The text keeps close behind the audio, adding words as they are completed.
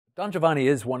Don Giovanni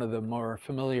is one of the more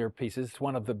familiar pieces. It's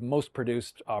one of the most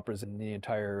produced operas in the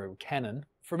entire canon.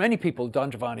 For many people, Don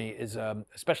Giovanni is an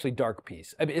especially dark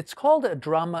piece. I mean, it's called a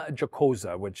drama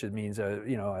giocosa, which means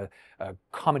a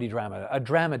comedy drama, a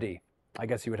dramedy, I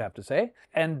guess you would have to say.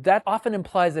 And that often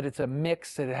implies that it's a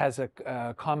mix, that it has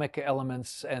comic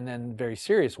elements and then very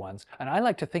serious ones. And I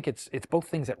like to think it's both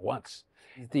things at once.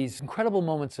 These incredible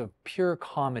moments of pure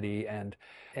comedy and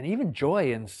even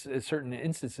joy in certain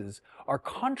instances are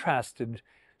contrasted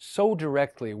so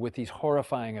directly with these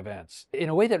horrifying events in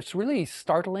a way that's really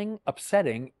startling,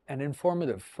 upsetting, and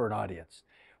informative for an audience.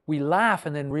 We laugh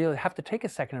and then really have to take a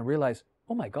second and realize,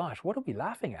 oh my gosh, what are we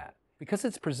laughing at? Because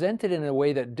it's presented in a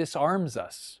way that disarms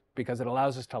us, because it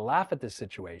allows us to laugh at this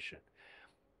situation,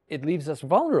 it leaves us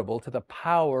vulnerable to the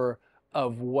power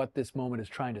of what this moment is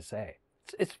trying to say.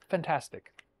 It's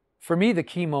fantastic. For me, the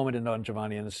key moment in Don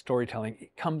Giovanni and the storytelling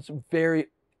comes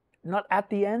not at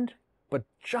the end, but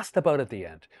just about at the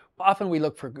end. Often we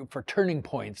look for turning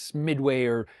points midway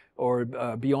or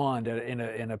beyond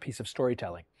in a piece of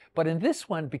storytelling. But in this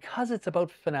one, because it's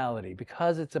about finality,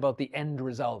 because it's about the end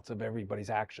results of everybody's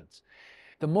actions,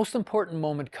 the most important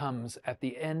moment comes at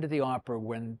the end of the opera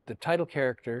when the title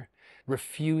character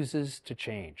refuses to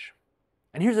change.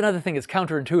 And here's another thing that's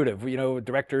counterintuitive. You know,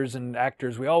 directors and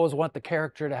actors, we always want the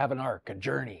character to have an arc, a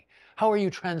journey. How are you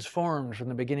transformed from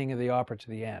the beginning of the opera to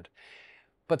the end?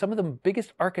 But some of the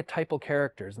biggest archetypal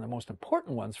characters and the most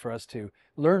important ones for us to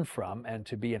learn from and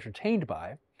to be entertained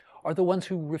by are the ones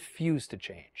who refuse to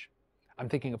change. I'm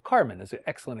thinking of Carmen as an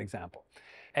excellent example.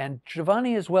 And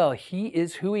Giovanni as well, he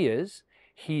is who he is.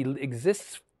 He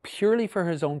exists purely for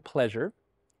his own pleasure.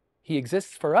 He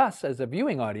exists for us as a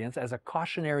viewing audience as a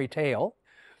cautionary tale.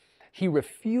 He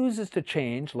refuses to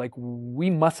change, like we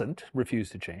mustn't refuse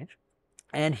to change.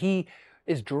 And he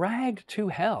is dragged to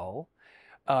hell,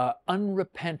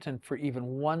 unrepentant for even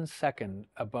 1 second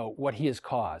about what he has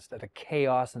caused, the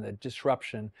chaos and the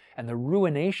disruption and the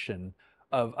ruination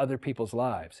of other people's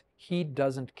lives. He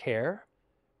doesn't care.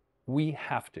 We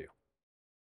have to.